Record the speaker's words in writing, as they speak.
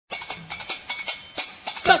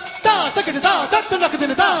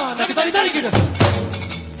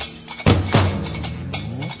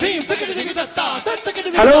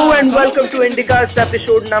Hello and welcome to Indicast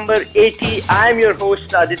episode number 80. I am your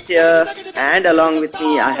host Aditya and along with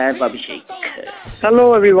me I have Abhishek.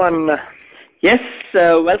 Hello everyone. Yes,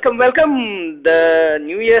 welcome. The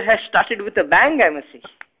new year has started with a bang, I must say.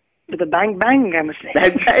 With a bang, I must say.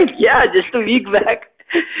 Bang, yeah, just a week back.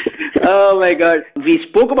 Oh my god. We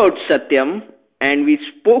spoke about Satyam and we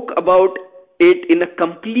spoke about it in a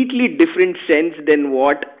completely different sense than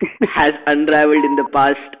what has unraveled in the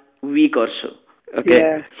past week or so. Okay.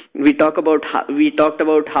 Yeah. We talked about how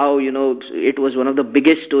it was one of the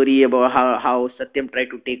biggest story about how Satyam tried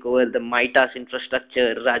to take over the Mitas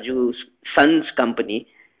infrastructure, Raju's son's company,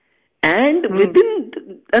 and within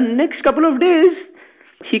the next couple of days,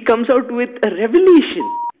 he comes out with a revelation.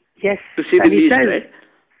 Yes. To say the least, right?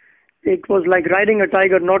 It was like riding a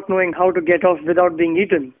tiger, not knowing how to get off without being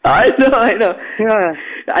eaten. I know. Yeah.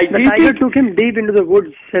 The tiger took him deep into the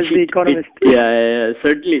woods, says the Economist. Yeah,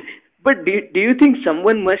 certainly. But do you think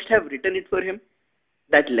someone must have written it for him?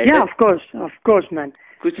 That letter? Yeah, of course, man.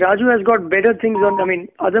 Raju has got better things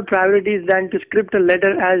other priorities than to script a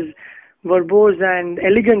letter as verbose and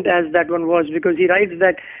elegant as that one was, because he writes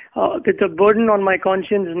that with a burden on my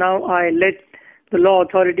conscience, now I let the law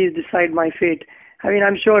authorities decide my fate.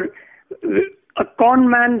 I'm sure a con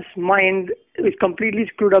man's mind is completely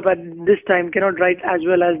screwed up at this time, cannot write as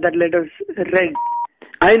well as that letter read.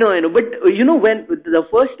 I know. But, when the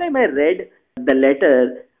first time I read the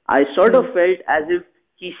letter, I sort of felt as if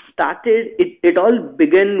he started, it all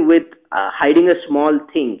began with hiding a small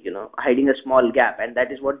thing, hiding a small gap. And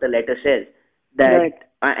that is what the letter says. That right.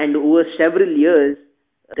 And over several years,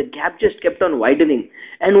 the gap just kept on widening.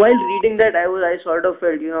 And while reading that, I sort of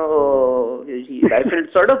felt, felt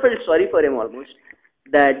sorry for him almost,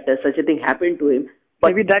 that such a thing happened to him.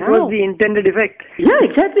 But maybe that was the intended effect. Yeah,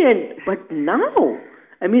 exactly. But now,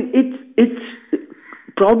 it's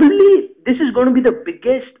probably, this is going to be the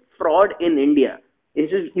biggest fraud in India.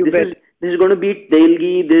 This is going to beat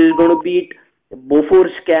Delgi. This is going to beat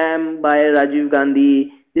Bofors scam by Rajiv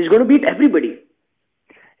Gandhi. This is going to beat everybody.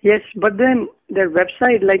 Yes, but then their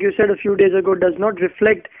website, like you said a few days ago, does not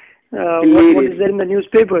reflect what is there in the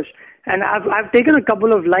newspapers. And I've taken a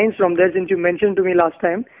couple of lines from there since you mentioned to me last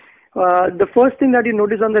time. The first thing that you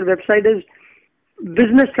notice on their website is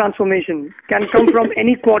business transformation can come from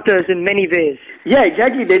any quarters in many ways. Yeah,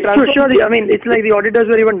 exactly. They transform. So surely, it's like the auditors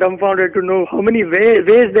were even dumbfounded to know how many ways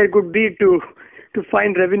there could be to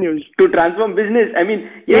find revenues. To transform business.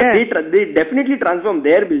 They definitely transform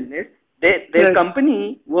their business. Their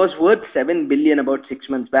company was worth 7 billion about 6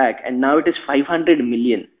 months back, and now it is 500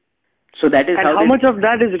 million. So that is how much of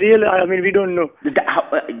that is real? We don't know.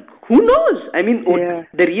 Who knows?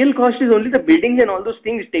 The real cost is only the buildings and all those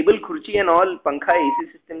things, table, khurchi and all, pankha,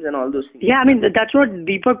 AC systems and all those things. Yeah, that's what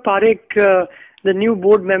Deepak Parekh, the new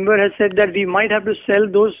board member, has said, that we might have to sell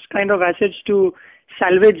those kind of assets to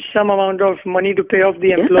salvage some amount of money to pay off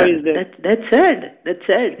the employees there. That's sad.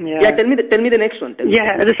 Yeah, tell me the next one.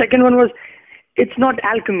 The second one was, it's not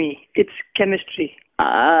alchemy, it's chemistry. So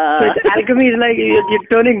alchemy is like you're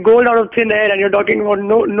turning gold out of thin air, and you're talking about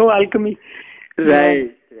no alchemy.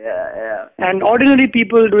 Right. Yeah. And ordinary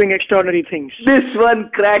people doing extraordinary things. This one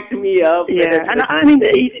cracked me up. Yeah, and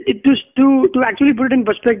to actually put it in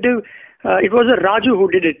perspective, it was a Raju who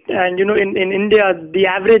did it. And in India, the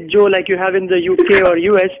average Joe like you have in the UK or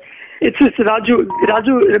US, it's Raju.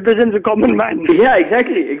 Raju represents a common man. Yeah,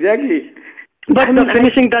 exactly. But the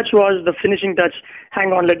finishing touch.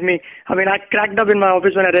 Hang on, I cracked up in my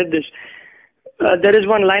office when I read this. There is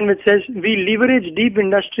one line which says, we leverage deep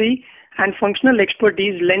industry and functional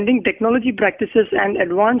expertise, lending technology practices and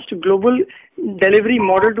advanced global delivery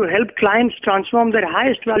model to help clients transform their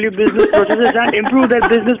highest value business processes and improve their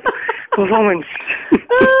business performance.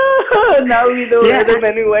 Now we know where the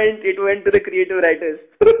money went. It went to the creative writers.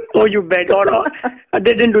 Oh, you bet. Or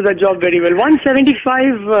they didn't do the job very well.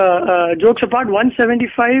 175, jokes apart,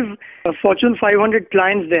 175 Fortune 500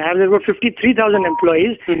 clients they have. They've got 53,000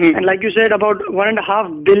 employees. Mm-hmm. And like you said, about $1.5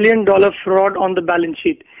 billion fraud on the balance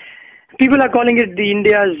sheet. People are calling it the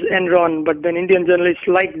India's Enron, but then Indian journalists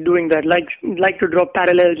like doing that, like to draw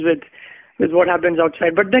parallels with what happens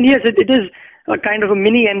outside. But then yes, it is a kind of a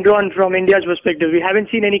mini Enron from India's perspective. We haven't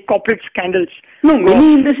seen any corporate scandals. No,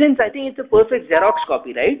 mini in the sense, I think it's a perfect Xerox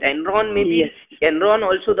copy, right? Enron maybe. Yes. Enron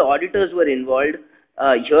also, the auditors were involved.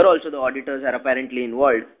 Here also the auditors are apparently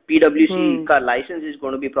involved. PwC license is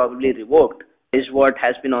going to be probably revoked. is what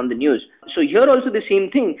has been on the news. So here also the same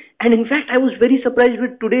thing. And in fact, I was very surprised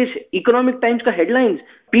with today's Economic Times ka headlines.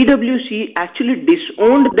 PwC actually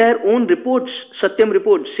disowned their own reports, Satyam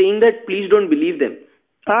reports, saying that please don't believe them.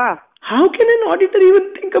 How can an auditor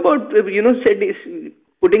even think about,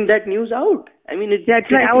 putting that news out? I mean, it's like,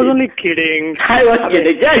 I was only kidding. I was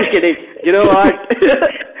kidding. Just kidding. You know what?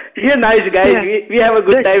 You're nice guys. Yeah. We have a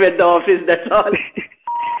good time at the office. That's all.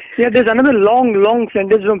 Yeah, there's another long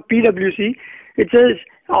sentence from PwC. It says,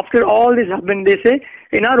 after all this happened, they say,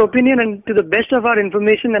 in our opinion and to the best of our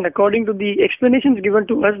information and according to the explanations given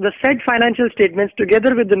to us, the said financial statements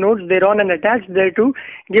together with the notes thereon and attached thereto,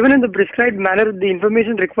 given in the prescribed manner, the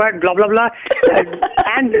information required, blah, blah, blah.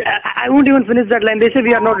 And I won't even finish that line. They say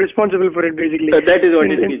we are not responsible for it, basically. That is what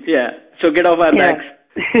it means, yeah. So get off our backs.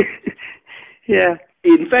 Yeah.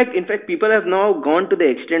 In fact, people have now gone to the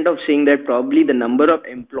extent of saying that probably the number of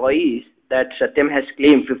employees that Satyam has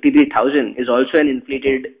claimed, 53,000, is also an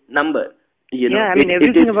inflated number.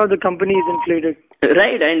 Everything about the company is inflated.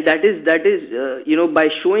 Right, and that is by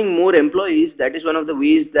showing more employees, that is one of the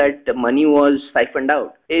ways that the money was siphoned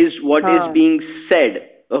out, is what is being said.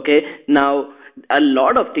 Okay, now a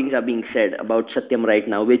lot of things are being said about Satyam right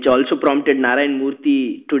now, which also prompted Narayan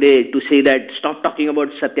Murthy today to say that stop talking about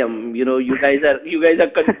Satyam. You guys are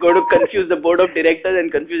going to confuse the board of directors and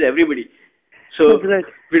confuse everybody. So that's right.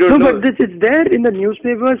 We don't know. But it's there in the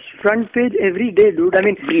newspapers front page every day, dude. I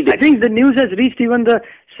mean, I think the news has reached even the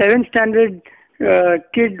 7th standard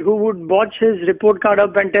kid who would botch his report card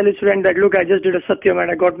up and tell his friend that, look, I just did a Satyam and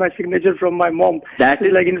I got my signature from my mom. That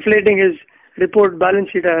is like inflating his report balance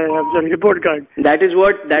sheet, report card. That is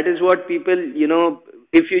what people,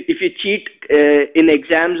 if you cheat in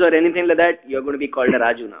exams or anything like that, you're going to be called a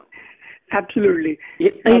Raju now. Absolutely.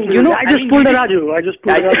 I just pulled a Raju.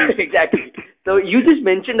 Exactly. So you just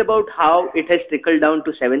mentioned about how it has trickled down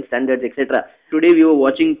to 7 standards, etc. Today we were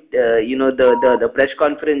watching, the press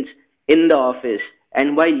conference in the office,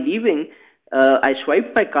 and while leaving, I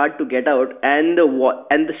swiped my card to get out, and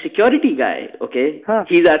the security guy, okay,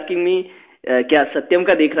 he's asking me, "Kya Satyam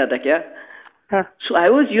ka dekh raha tha kya?" So I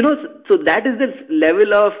was, so that is the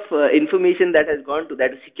level of information that has gone to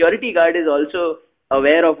that. The security guard is also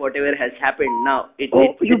aware of whatever has happened. Now, it's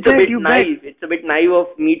a bit naive. It's a bit naive of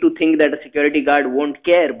me to think that a security guard won't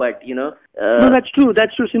care, but, No, that's true.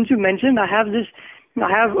 Since you mentioned, I have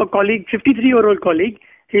a colleague, 53-year-old colleague.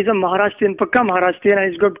 He's a Maharashtrian, Pakka Maharashtrian, and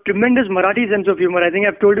he's got tremendous Marathi sense of humor. I think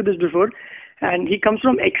I've told you this before. And he comes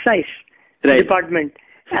from excise department.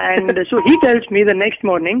 And so he tells me the next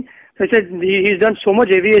morning, I said, he's done so much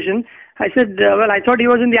aviation. I said, I thought he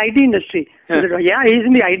was in the IT industry. He said, yeah, he's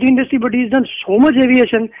in the IT industry, but he's done so much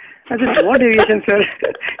aviation. I said, what aviation, sir?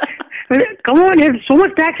 Come on, you have so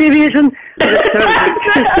much tax aviation. I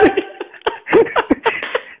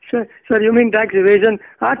said, sir, you mean tax evasion?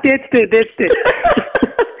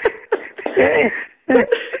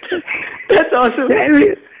 That's awesome.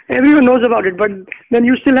 Everyone knows about it, but then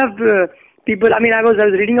you still have people. I mean, I was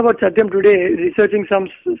reading about Satyam today, researching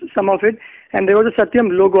some of it, and there was a Satyam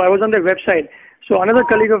logo. I was on their website. So another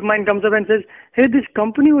colleague of mine comes up and says, "Hey, this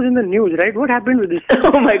company was in the news, right? What happened with this?"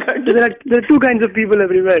 Oh my God! So there are two kinds of people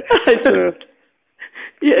everywhere.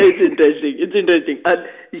 Yeah, it's interesting.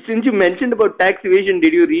 Since you mentioned about tax evasion,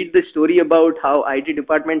 did you read the story about how IT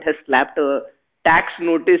department has slapped a tax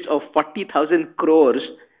notice of 40,000 crores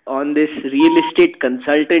on this real estate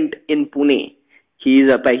consultant in Pune? He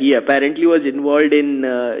apparently was involved in,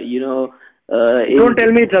 Don't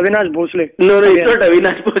tell me it's Avinash Bhosle. No, it's not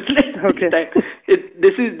Avinash Bhosle. Okay.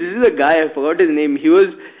 This is a guy, I forgot his name. He was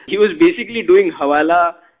basically doing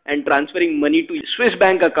hawala and transferring money to Swiss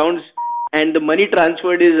bank accounts, and the money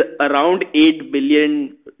transferred is around $8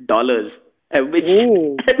 billion. Which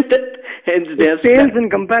hence it fails in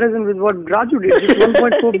comparison with what Raju did. It's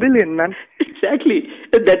 1.4 billion, man. Exactly.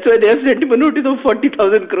 That's why they have sent him a notice of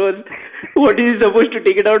 40,000 crores. What is he supposed to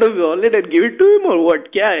take it out of his wallet and give it to him, or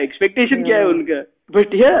what? Kya expectation kya hai unka?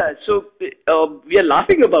 But yeah, so we are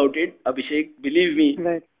laughing about it, Abhishek. Believe me.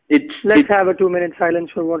 Right. Let's have a 2-minute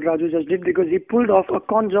silence for what Raju just did, because he pulled off a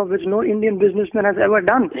con job which no Indian businessman has ever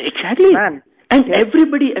done. Exactly. Man. And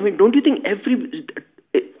everybody, I mean, don't you think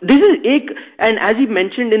this is and as he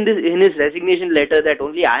mentioned in his resignation letter that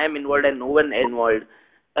only I am involved and no one involved.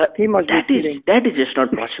 He must that is just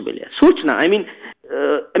not possible. Yeah. Sochna. I mean,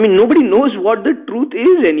 nobody knows what the truth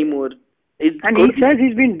is anymore. He says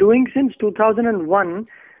he's been doing since 2001.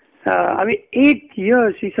 8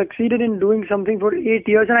 years. He succeeded in doing something for 8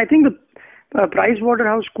 years, and I think the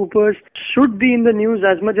PricewaterhouseCoopers should be in the news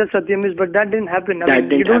as much as Satyam is, but that didn't happen.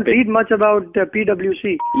 You don't read much about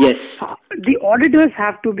PwC. Yes. The auditors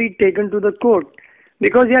have to be taken to the court,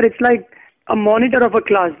 because it's like a monitor of a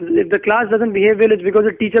class. If the class doesn't behave well, it's because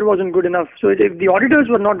the teacher wasn't good enough. So if the auditors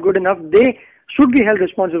were not good enough, they should be held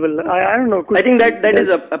responsible. I don't know. I think that is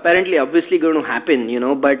apparently obviously going to happen,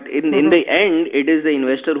 but in the end, it is the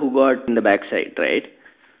investor who got in the backside, right?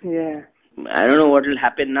 Yeah. I don't know what will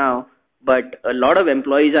happen now, but a lot of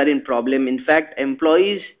employees are in problem. In fact,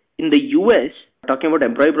 employees in the US, talking about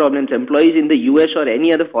employee problems, employees in the US or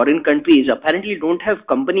any other foreign countries apparently don't have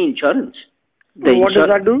company insurance. What does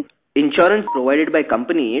that do? Insurance provided by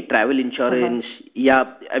company, travel insurance,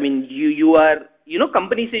 I mean, you are,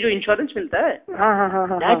 company से जो insurance मिलता है,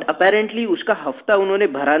 that apparently उसका हफ्ता उन्होंने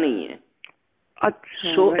भरा नहीं है.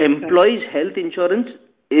 So employees' health insurance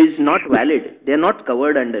is not valid. They are not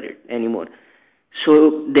covered under it anymore.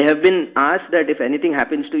 So they have been asked that if anything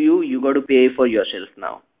happens to you, you got to pay for yourself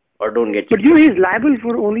now, or don't get. But he's liable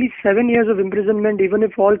for only 7 years of imprisonment, even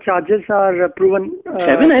if all charges are proven.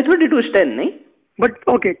 7? I thought it was 10, no? But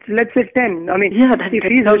okay, let's say 10. I mean, if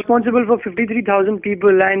he's responsible for 53,000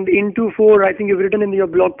 people, and into 4, I think you've written in your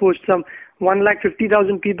blog post, some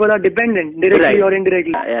 150,000 people are dependent, directly or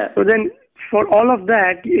indirectly. So then, for all of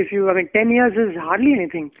that, 10 years is hardly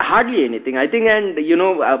anything. Hardly anything, I think, and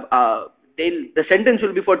the sentence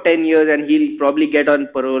will be for 10 years, and he'll probably get on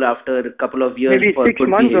parole after a couple of years. Maybe for 6 good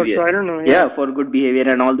months behavior. Or so, I don't know. Yeah, for good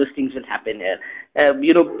behavior, and all those things will happen.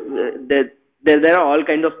 There are all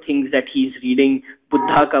kinds of things that he's reading,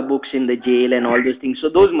 Buddha ka books in the jail and all those things. So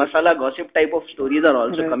those masala gossip type of stories are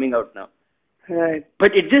also coming out now. Right.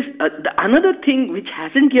 But it just, another thing which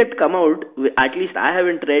hasn't yet come out, at least I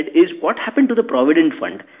haven't read, is what happened to the Provident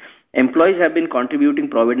Fund. Employees have been contributing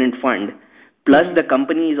Provident Fund, plus the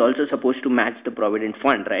company is also supposed to match the Provident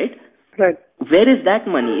Fund, right? Right. Where is that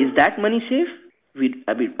money? Is that money safe?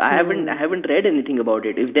 I haven't read anything about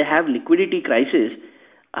it. If they have liquidity crisis,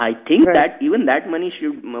 I think that even that money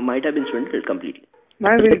might have been swindled completely.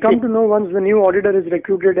 Man, we'll come to know once the new auditor is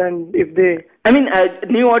recruited, and if they...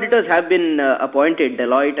 new auditors have been appointed.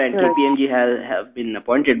 Deloitte and KPMG have been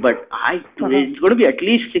appointed, but it's going to be at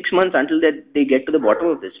least 6 months until they get to the bottom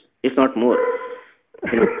of this, if not more.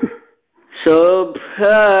 So...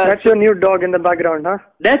 that's your new dog in the background, huh?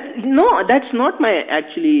 That's not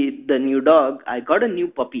the new dog. I got a new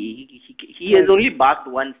puppy. He has only barked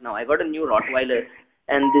once now. I got a new Rottweiler.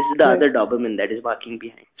 And this is the other Doberman that is barking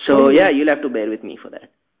behind. So you'll have to bear with me for that.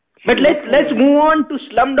 But let's move on to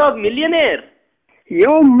Slumdog Millionaire.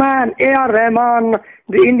 Yo man, A.R. Rahman,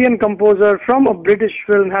 the Indian composer from a British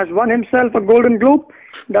film, has won himself a Golden Globe.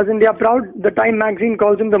 Does India proud? The Time magazine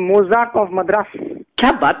calls him the Mozart of Madras.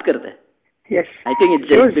 क्या बात करते हैं? Yes. I think it's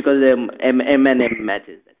just because M and M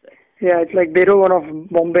matches. That's right. Yeah, it's like Bero one of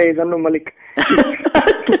Bombay is Anu Malik.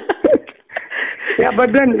 Yeah,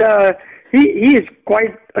 but then he is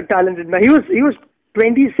quite a talented man. He was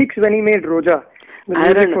 26 when he made Roja.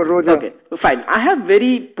 I don't know. Okay, fine. I have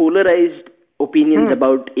very polarized opinions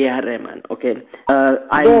about A.R. Rahman. Okay.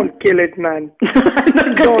 Don't kill it, man.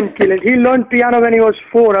 Don't kill it. He learned piano when he was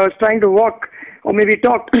 4. I was trying to walk or maybe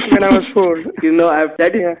talk when I was 4.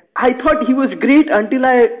 I thought he was great until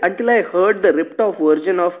I heard the ripped off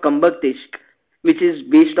version of Kambakt Ishq, which is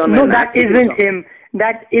based on... No, that isn't him.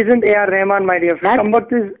 That isn't A.R. Rahman, my dear.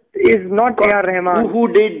 Kambakt is not A.R. Rahman. Who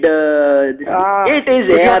did this? It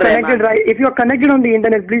is A.R. Rahman. If you're connected on the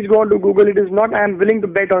internet, please go on to Google. It is not. I am willing to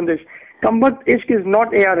bet on this. Kambakt Ishq is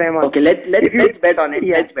not A.R. Rahman. Okay, let's bet on it.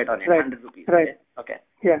 Let's bet on it. Right. 100 rupees. Right. Okay.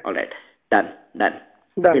 Yeah. All right. Done.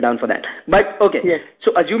 We're down for that. But okay. Yes.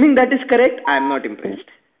 So assuming that is correct, I'm not impressed.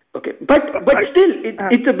 Okay. But still,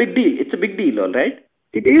 it's a big deal. It's a big deal, all right?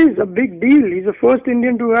 It is a big deal. He's the first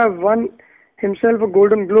Indian to have won himself a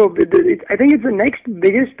Golden Globe. I think it's the next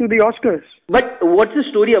biggest to the Oscars. But what's the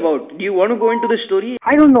story about? Do you want to go into the story?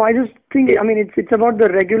 I don't know. I just think, it's about the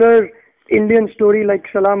regular Indian story like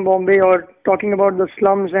Salam Bombay, or talking about the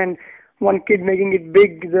slums and one kid making it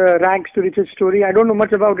big, the rags to riches story. I don't know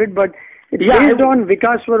much about it, but it's based on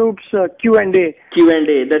Vikas Swaroop's Q&A.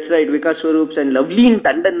 Q&A, that's right. Vikas Swaroop's and Loveleen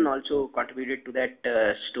Tandon also contributed to that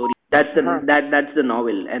story. That's the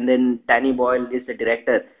novel. And then Danny Boyle is the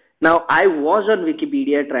director. Now, I was on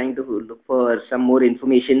Wikipedia trying to look for some more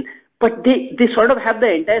information, but they sort of have the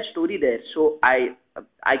entire story there. So I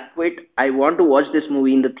quit. I want to watch this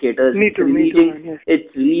movie in the theaters. Me too. Yes.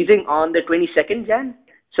 It's releasing on the 22nd Jan.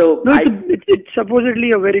 So no, it's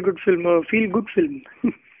supposedly a very good film, a feel-good film.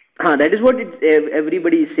 That is what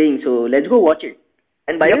everybody is saying. So let's go watch it.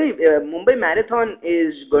 And by the way, Mumbai Marathon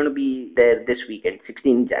is going to be there this weekend,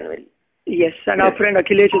 16th January. Yes, and our friend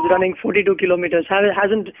Akhilesh is running 42 kilometers.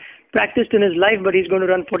 Hasn't practiced in his life, but he's going to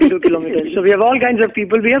run 42 kilometers. So we have all kinds of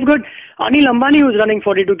people. We have got Anil Ambani who's running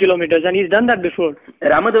 42 kilometers, and he's done that before.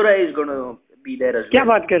 Ramadora is going to be there as क्या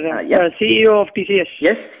well. बात कर रहे हैं? Yeah. CEO of TCS.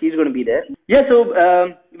 Yes, he's going to be there. Yeah, so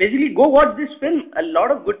basically go watch this film. A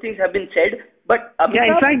lot of good things have been said. But Amitabh, Yeah,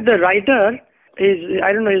 in fact, the writer is,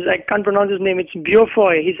 I don't know, I can't pronounce his name. It's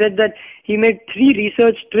Biofoy. He said that he made 3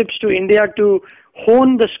 research trips to India to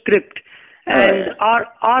hone the script. And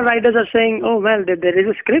our writers are saying, oh, well, there is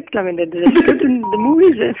a script. I mean, there's a script in the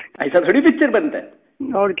movies. ऐसा थोड़ी picture बनता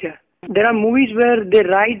है. और क्या? There are movies where they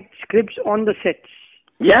write scripts on the sets.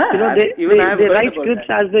 Yeah, You know, they write scripts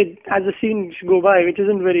as the scenes go by, which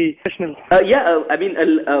isn't very professional. I mean,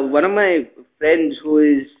 one of my friends who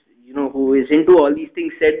is into all these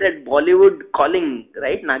things said that Bollywood calling,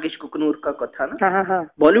 right? Nagesh Kukunur ka katha na?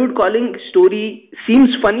 Bollywood calling story seems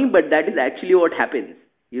funny, but that is actually what happens.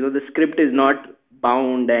 You know, the script is not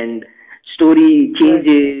bound and story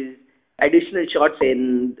changes, additional shots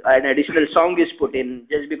in, an additional song is put in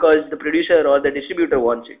just because the producer or the distributor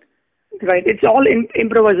wants it. Right. It's all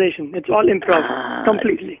improvisation. It's all improv.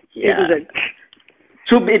 Completely. Yeah. A to Z.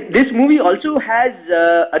 So this movie also has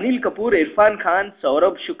Anil Kapoor, Irfan Khan,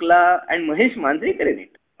 Saurabh Shukla and Mahesh Manjrekar in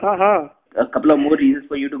it. A couple of more reasons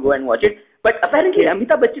for you to go and watch it. But apparently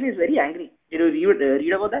Amitabh Bachchan is very angry. Did you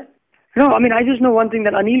read about that? No, I mean, I just know one thing,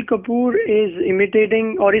 that Anil Kapoor is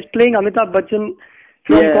imitating or is playing Amitabh Bachchan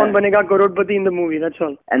from Kaun Banega Crorepati in the movie, that's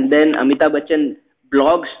all. And then Amitabh Bachchan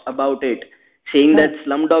blogs about it, saying that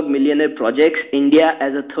Slumdog Millionaire projects India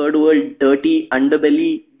as a third world, dirty,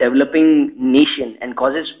 underbelly, developing nation and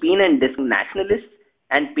causes pain and nationalists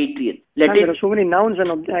and patriots. There are so many nouns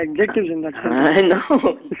and adjectives in that sentence. I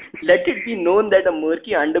know. Let it be known that a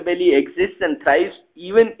murky underbelly exists and thrives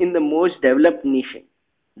even in the most developed nation.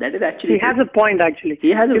 That is actually... He has a point, actually.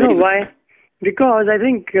 He has a You know why? Because I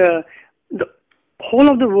think the whole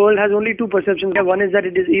of the world has only 2 perceptions. One is that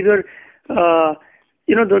it is either,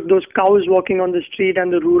 those cows walking on the street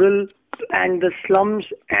and the rural and the slums,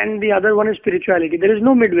 and the other one is spirituality. There is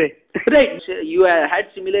no midway. Right. So you had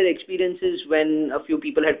similar experiences when a few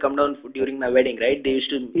people had come down during my wedding, right? They used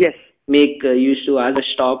to used to ask a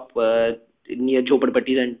stop near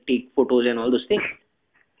Choppadpattis and take photos and all those things.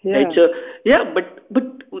 Yeah. Right. So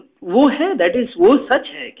but वो है, वो सच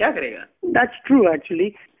है, क्या करेगा? That's true,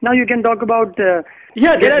 actually. Now you can talk about there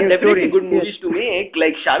are definitely good movies to make,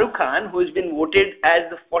 like Shah Rukh Khan, who has been voted as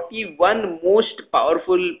the 41 most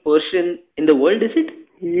powerful person in the world, is it?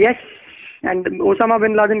 Yes, and Osama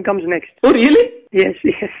bin Laden comes next. Oh, really? Yes.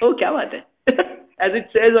 Oh, क्या बात है? As it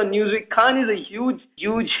says on Newsweek, Khan is a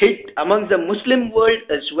huge hit amongst the Muslim world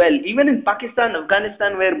as well, even in Pakistan,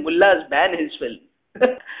 Afghanistan, where mullahs ban his film.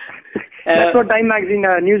 That's what Time Magazine,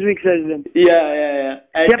 Newsweek says then. Yeah.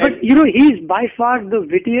 But he's by far the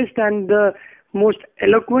wittiest and the most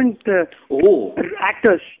eloquent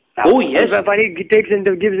actors. Oh, yes. When he gives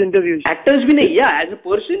interviews. Actors bhi nahi, as a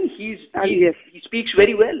person, he speaks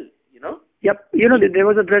very well, Yep. There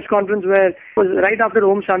was a press conference where it was right after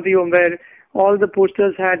Om Shanti Om, where all the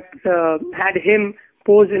posters had him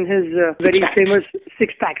pose in his very famous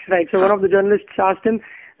 6-packs, right? So one of the journalists asked him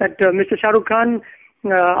that, Mr. Shah Rukh Khan,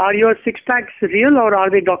 are your 6-packs real or are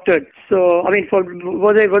they doctored? So, I mean,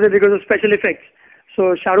 was it because of special effects?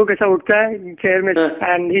 So Shah Rukh aisa uthta hai chair mein,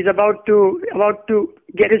 and he's about to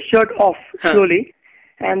get his shirt off slowly,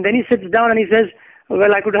 and then he sits down and he says,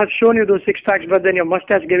 well, I could have shown you those 6-packs, but then your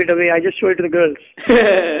mustache gave it away. I just show it to the girls.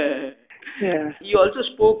 Yeah. He also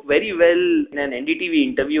spoke very well in an NDTV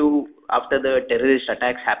interview after the terrorist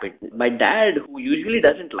attacks happened. My dad, who usually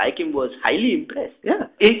doesn't like him, was highly impressed. Yeah.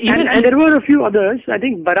 And there were a few others. I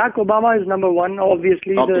think Barack Obama is number 1,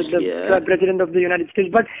 obviously the president of the United States.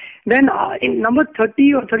 But then in number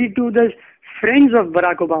 30 or 32, there's friends of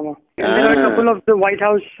Barack Obama. And there are a couple of the White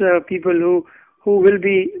House people who will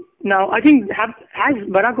be... Now, I think, has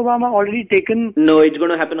Barack Obama already taken... No, it's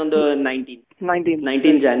going to happen on the 19th.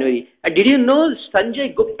 19th January. Did you know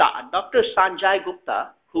Sanjay Gupta, Dr. Sanjay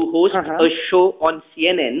Gupta, who hosts a show on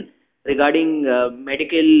CNN regarding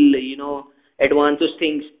medical, advances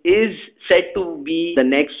things, is said to be the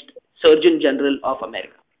next Surgeon General of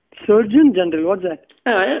America. Surgeon General, what's that?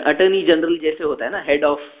 Attorney General जैसे होता है ना, head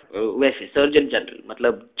of वैसे Surgeon General,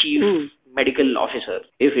 मतलब Chief Medical Officer,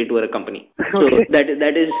 if it were a company. So that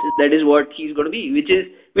is what he's going to be,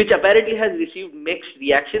 which apparently has received mixed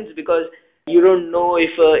reactions, because you don't know if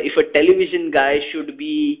a television guy should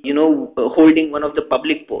be, holding one of the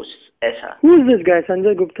public posts. Aisa. Who is this guy,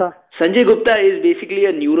 Sanjay Gupta? Sanjay Gupta is basically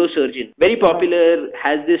a neurosurgeon. Very popular,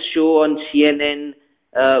 has this show on CNN,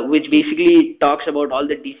 which basically talks about all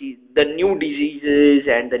the new diseases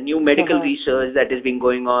and the new medical research that has been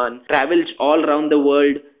going on, travels all around the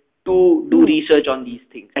world to do research on these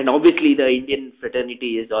things. And obviously the Indian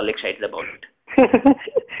fraternity is all excited about it.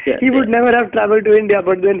 He would never have traveled to India,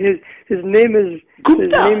 but then his His name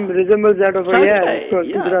resembles that of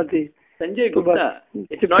Gujarati. Sanjay Gupta.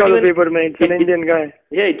 It's not even paper, man. It's an Indian guy.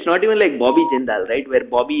 Yeah, it's not even like Bobby Jindal, right? Where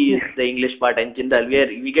Bobby is the English part and Jindal, where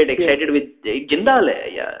we get excited with Jindal.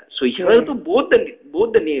 Yeah. So here to both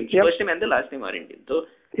the names, first name and the last name are Indian. So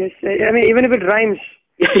yes, I mean even if it rhymes.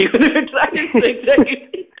 Yeah, even if it rhymes,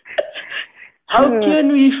 exactly. How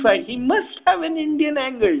can we find? He must have an Indian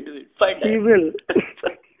angle to it. Find he will.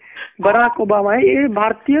 Barack Obama, ये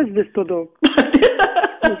भारतीय दिसतो तो.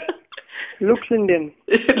 Looks Indian.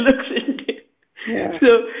 It looks Indian. Yeah.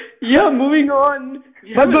 So moving on.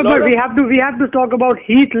 But we have to talk about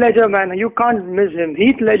Heath Ledger, man. You can't miss him.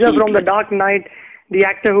 Heath Ledger from The Dark Knight, the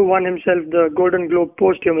actor who won himself the Golden Globe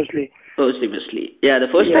posthumously. Yeah, the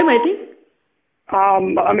first time I think. I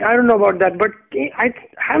mean, I don't know about that, but I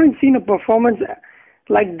haven't seen a performance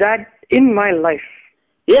like that in my life.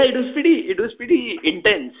 Yeah, it was pretty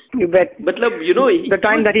intense. You bet. But the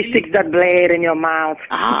time that he sticks that blade in your mouth.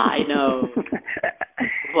 I know.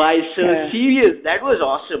 Why so serious? That was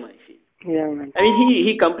awesome, I feel. Yeah, man. I mean,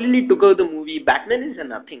 he completely took over the movie. Batman is a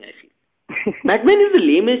nothing, I feel. Batman is the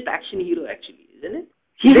lamest action hero, actually, isn't it?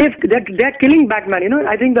 They're killing Batman.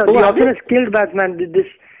 I think the author has killed Batman.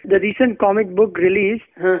 The recent comic book release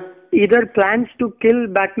either plans to kill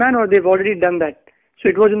Batman or they've already done that. So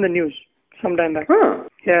it was in the news sometime back.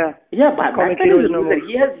 Yeah. Yeah, Batman is a loser.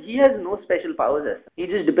 He has no special powers. He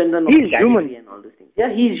just depends on he's human and all those things. Yeah,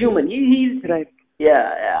 he's human. He's right.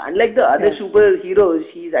 Yeah. Unlike the other superheroes,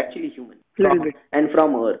 he's actually human. Little bit. And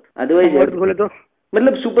from Earth. Otherwise,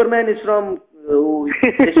 Superman is from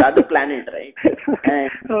this other planet, right?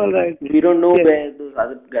 And all right. We don't know where those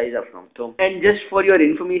other guys are from. So, and just for your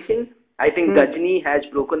information, I think Gajni has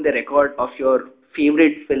broken the record of your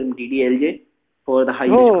favorite film, DDLJ, for the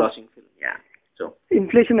highest grossing film. Yeah. So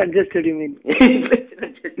inflation adjusted, you mean? Inflation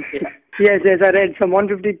adjusted. Yeah. Yes, I read some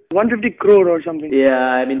 150 crore or something. Yeah,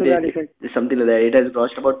 I mean, something like that. It has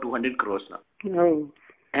grossed about 200 crores now. Oh.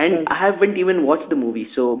 And I haven't even watched the movie,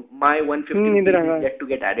 so my 150 is yet to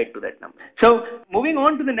get added to that number. So, moving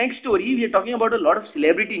on to the next story, we are talking about a lot of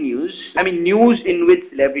celebrity news. I mean, news in which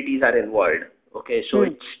celebrities are involved. Okay, so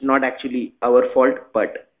it's not actually our fault,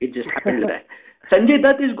 but it just happened that. Sanjay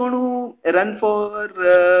Dutt is going to run for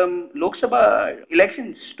Lok Sabha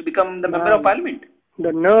elections to become the member of parliament.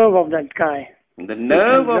 The nerve of that guy. The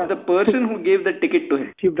nerve of the person who gave the ticket to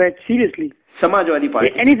him. You bet, seriously. Samajwadi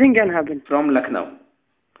Party. Anything can happen. From Lucknow.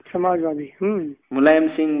 Samajwadi.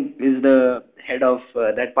 Mulayam Singh is the head of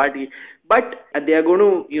that party. But they are going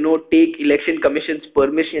to, take election commission's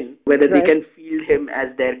permission whether they can field him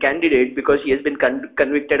as their candidate because he has been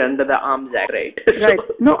convicted under the Arms Act, right? Right.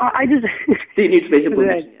 No, I just... He needs special permission.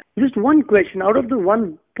 Right. Yeah. Just one question. Out of the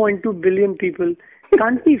 1.2 billion people,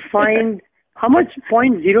 can't we find how much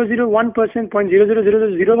 0.001%,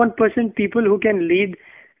 0.00001% people who can lead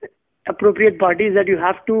appropriate parties that you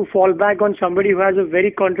have to fall back on somebody who has a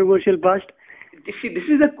very controversial past? See, this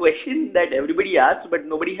is a question that everybody asks, but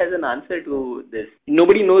nobody has an answer to this.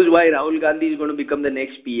 Nobody knows why Rahul Gandhi is going to become the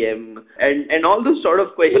next PM and all those sort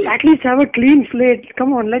of questions. Well, at least have a clean slate.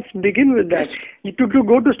 Come on, let's begin with that. To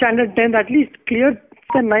go to standard 10, at least clear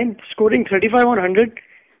the 9th, scoring 35 on 100.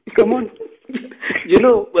 Come on.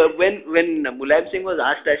 When Mulayam Singh was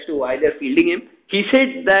asked as to why they're fielding him, he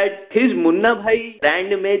said that his Munna Bhai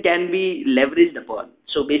brand image can be leveraged upon.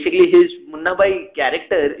 So basically his Munna Bhai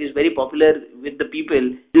character is very popular with the people.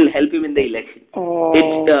 It will help him in the election. Oh.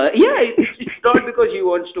 It's not because he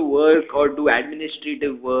wants to work or do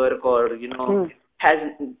administrative work or, has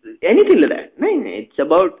anything like that. No, it's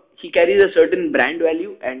about he carries a certain brand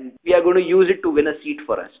value and we are going to use it to win a seat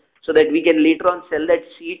for us. So that we can later on sell that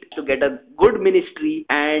seat to get a good ministry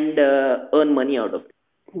and earn money out of it.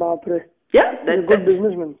 Baapre. Yeah, that's a good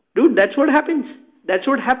businessman. Dude, that's what happens. That's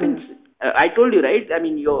what happens. I told you, right? I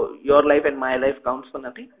mean, your life and my life counts for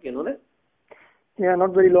nothing. You know that? Yeah,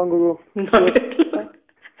 not very long ago.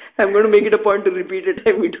 I'm going to make it a point to repeat it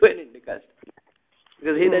every we do an Indicast.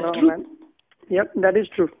 Because, hey, that's true. Man. Yep, that is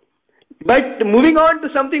true. But moving on to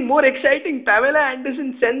something more exciting, Pamela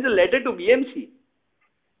Anderson sends a letter to BMC.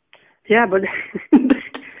 Yeah, but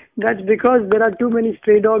that's because there are too many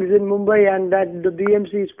stray dogs in Mumbai and that the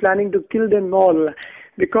BMC is planning to kill them all.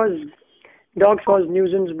 Because dogs cause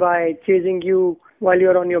nuisance by chasing you while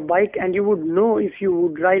you're on your bike, and you would know if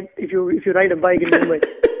you ride a bike in Mumbai.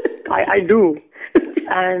 I do.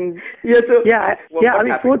 And I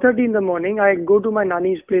mean 4:30 in the morning I go to my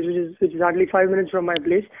nanny's place, which is hardly 5 minutes from my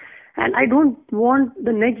place, and I don't want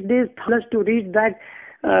the next day's thalas to reach that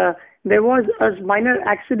there was a minor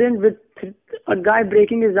accident with a guy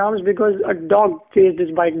breaking his arms because a dog chased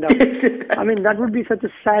his bike down. I mean, that would be such a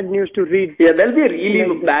sad news to read. Yeah, that'll be a really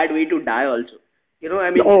bad way to die also. You know,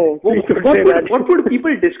 I mean, what would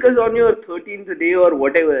people discuss on your 13th day or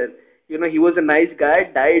whatever? You know, he was a nice guy,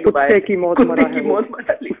 died by... Kutte ki maut mara hai.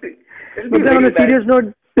 But then on a serious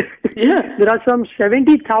note, yeah, there are some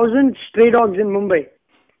 70,000 stray dogs in Mumbai.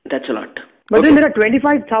 That's a lot. But then there are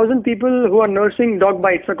 25,000 people who are nursing dog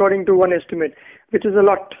bites, according to one estimate, which is a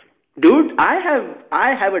lot. Dude, I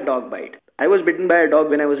have a dog bite. I was bitten by a dog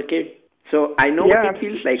when I was a kid. So I know what it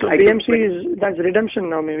feels like. So BMC that's redemption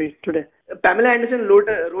now maybe today. Pamela Anderson wrote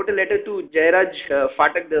a letter to Jairaj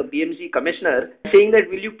Phatak, the BMC commissioner, saying that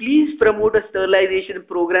will you please promote a sterilization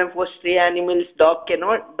program for stray animals? Dogs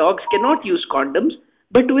cannot use condoms,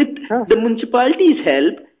 but with the municipality's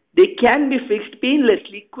help, they can be fixed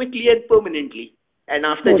painlessly, quickly and permanently. And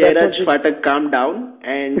after Jairaj Phatak calmed down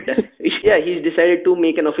and he's decided to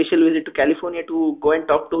make an official visit to California to go and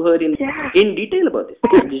talk to her in detail about this.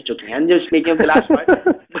 I'm just joking. I'm just making up the last part.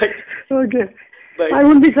 But I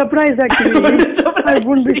wouldn't be surprised actually. I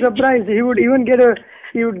wouldn't be surprised. He would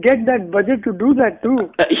get that budget to do that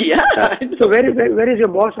too. So where is your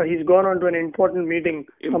boss? He's gone on to an important meeting.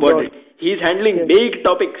 Important. He's handling big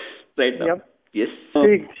topics right now. Yep. Yes.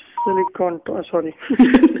 Big silicon. Sorry.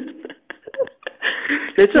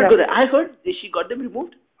 Let's not go there. I heard she got them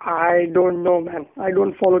removed. I don't know, man. I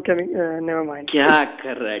don't follow never mind. Kya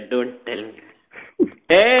kar raha hai? Don't tell me.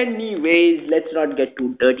 Anyways, let's not get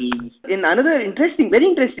too dirty. In another very interesting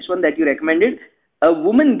one that you recommended, a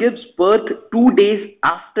woman gives birth 2 days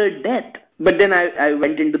after death. But then I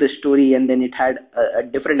went into the story and then it had a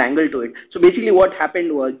different angle to it. So basically what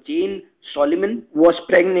happened was Jane Solomon was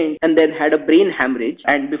pregnant and then had a brain hemorrhage.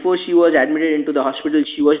 And before she was admitted into the hospital,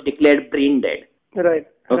 she was declared brain dead. Right.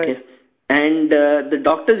 Okay. Right. And the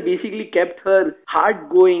doctors basically kept her heart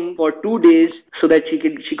going for 2 days so that she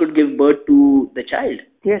could give birth to the child.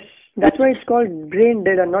 Yes, that's why it's called brain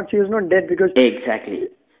dead and she was not dead because... Exactly.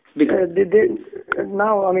 Because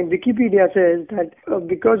now, I mean, Wikipedia says that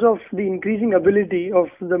because of the increasing ability of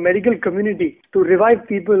the medical community to revive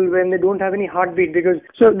people when they don't have any heartbeat,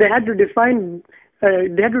 so they had to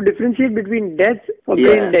differentiate between death or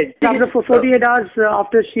brain dead. After 48 hours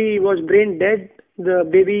after she was brain dead, the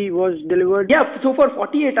baby was delivered. Yeah, so for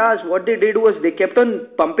 48 hours, what they did was they kept on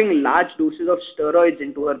pumping large doses of steroids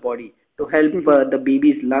into her body to help the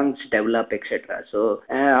baby's lungs develop, etc. So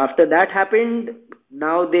after that happened,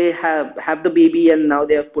 now they have the baby and now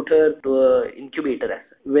they have put her to an incubator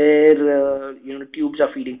where tubes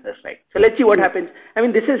are feeding her, right? So let's see what happens. I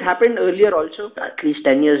mean, this has happened earlier also, at least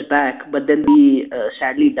 10 years back, but then he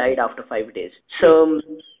sadly died after 5 days. So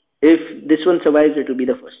if this one survives, it will be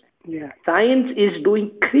the first time. Yeah. Science is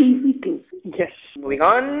doing crazy things. Yes. Moving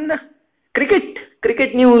on. Cricket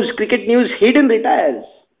news. Hayden retires.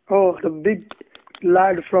 Oh, the big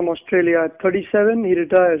lad from Australia, 37, he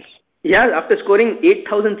retires. Yeah, after scoring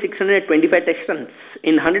 8,625 test runs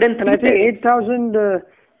in 103. And I think 8,000,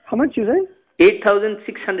 how much you said?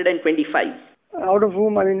 8,625. Out of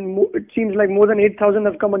whom, I mean, it seems like more than 8,000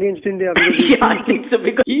 have come against India. Yeah, I think so,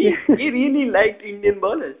 because he really liked Indian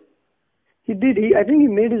bowlers. He did. I think he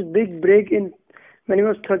made his big break when he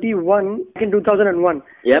was 31 in 2001.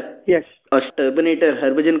 Yep. Yes. Terminator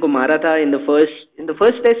Harbhajan ko mara tha in the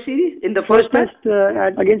first test series, in the first test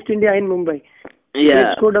against India in Mumbai. Yeah. He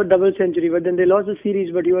scored a double century, but then they lost the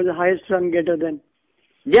series, but he was the highest run getter then.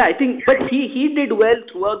 Yeah, I think, but he did well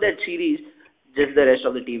throughout that series. Just the rest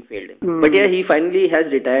of the team failed him. But yeah, he finally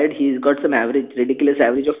has retired. He's got some ridiculous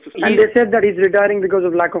average of 50. And they said that he's retiring because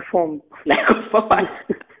of lack of form. Lack of form?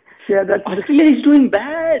 Yeah, that's... Australia is doing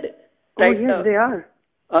bad. Right now. They are.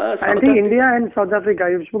 I think India and South Africa,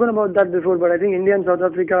 you've spoken about that before, but I think India and South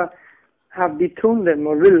Africa have dethroned them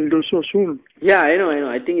or will do so soon. Yeah, I know.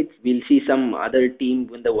 I think we'll see some other team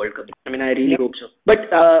win the World Cup. I mean, I really hope so. But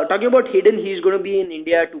talking about Hayden, he's going to be in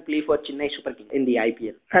India to play for Chennai Super Kings in the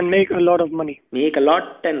IPL. And make a lot of money. Make a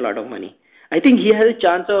lot of money. I think he has a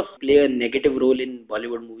chance of play a negative role in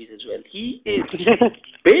Bollywood movies as well. He is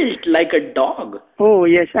built like a dog. Oh,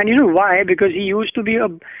 yes. And you know why? Because he used to be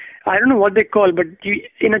I don't know what they call, but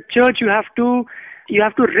in a church you have to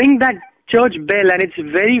ring that church bell and it's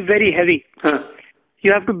very, very heavy. Huh.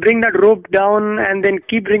 You have to bring that rope down and then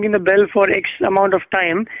keep ringing the bell for X amount of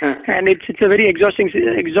time. And it's a very exhaustive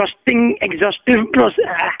process.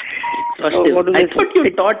 I thought you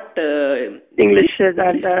taught English at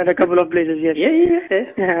a couple of places, yes.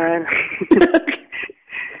 Yeah.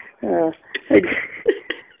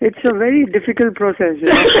 It's a very difficult process.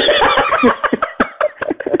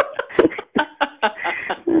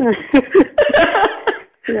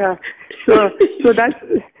 Yeah. So that's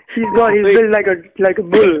he's built like a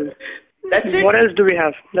bull. That's it. What else do we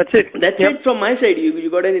have? That's it. That's it from my side. You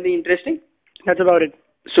got anything interesting? That's about it.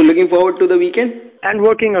 So looking forward to the weekend? And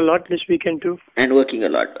working a lot this weekend too. And working a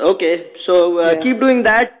lot. Okay. So keep doing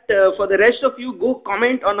that. For the rest of you, go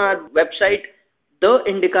comment on our website,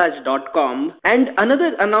 theindicast.com. And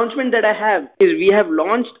another announcement that I have is we have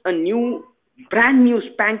launched a brand new,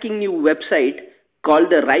 spanking new website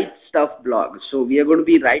called the Right Stuff blog. So we are going to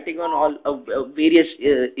be writing on all various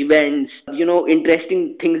events,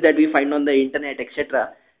 interesting things that we find on the internet,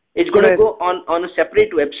 etc. It's going to go on a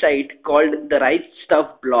separate website called the Right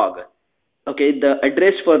Stuff blog. Okay, the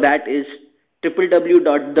address for that is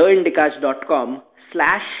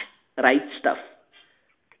www.theindicast.com/rightstuff.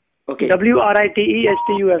 Okay.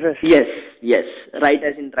 WRITESTUFF. Yes. Right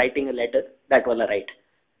as in writing a letter. That was right.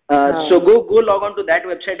 So go log on to that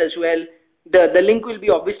website as well. The link will be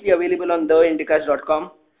obviously available on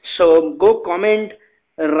theindicast.com. So go comment,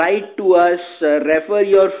 write to us, refer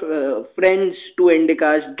your friends to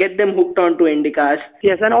Indicast, get them hooked on to Indicast.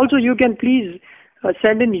 Yes, and also you can please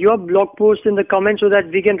send in your blog post in the comments so that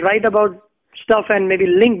we can write about stuff and maybe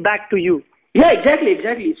link back to you. Yeah, exactly.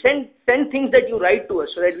 Send things that you write to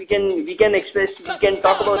us so that we can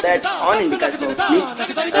talk about that on Indicast mostly.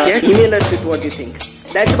 Email us with what you think.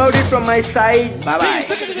 That's about it from my side. Bye-bye.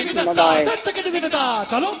 Bye-bye.